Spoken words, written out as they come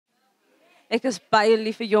Ek is baie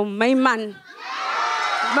lief vir jou, my man.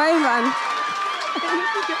 My man.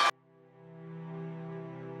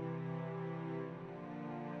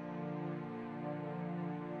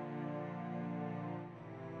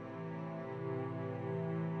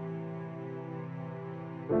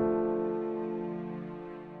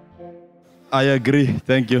 I agree.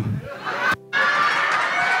 Thank you.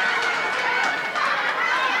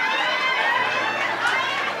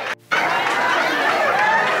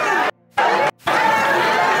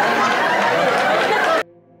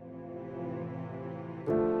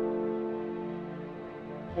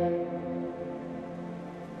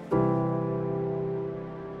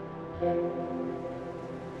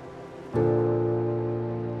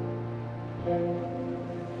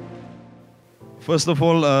 First of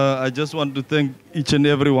all, I just want to thank each and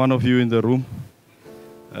every one of you in the room.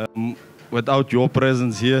 Without your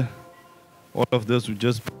presence here, all of this would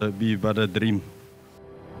just be but a dream.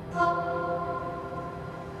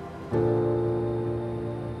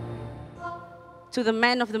 To the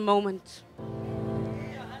man of the moment.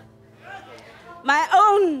 My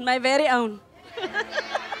own, my very own.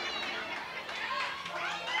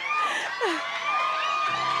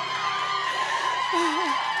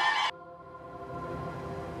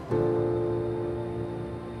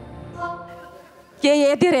 Jy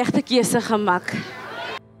het die regte keuse gemaak.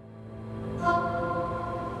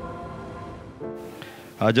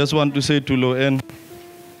 I just want to say to Loanne,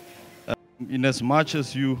 in as much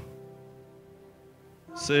as you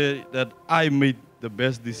say that I made the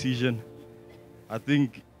best decision, I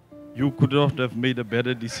think you could not have made a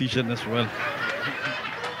better decision as well.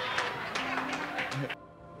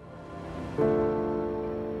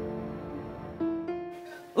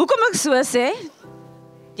 Hoekom ek so sê?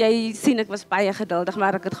 Jy sien ek was baie geduldig,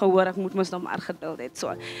 maar ek het gehoor ek moet mos nog maar geduld hê.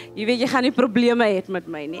 So, jy weet jy gaan nie probleme hê met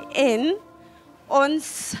my nie. En ons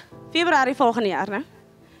Februarie volgende jaar, né?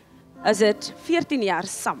 Is dit 14 jaar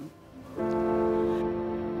saam.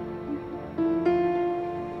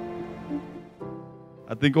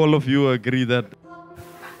 I think all of you agree that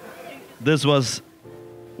this was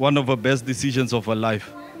one of the best decisions of our life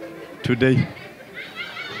today,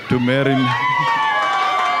 to marry me.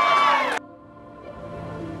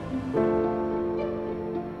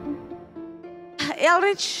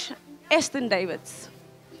 Elridge Aston Davids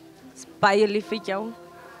is baie lief vir jou.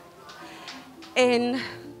 En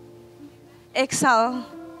ek sal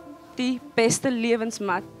die beste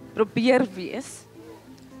lewensmaat probeer wees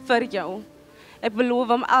vir jou. Ek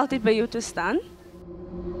beloof om altyd by jou te staan.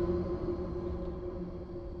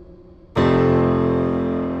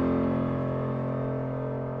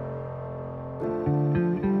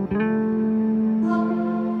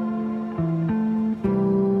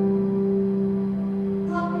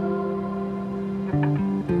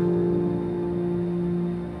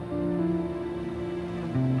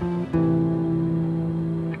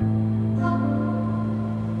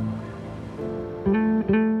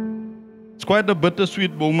 It's quite a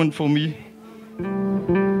bittersweet moment for me,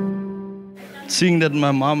 seeing that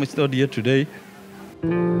my mom is not here today.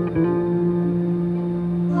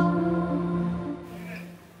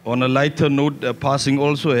 On a lighter note, passing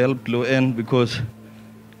also helped Loanne because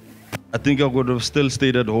I think I would have still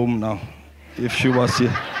stayed at home now if she was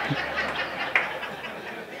here.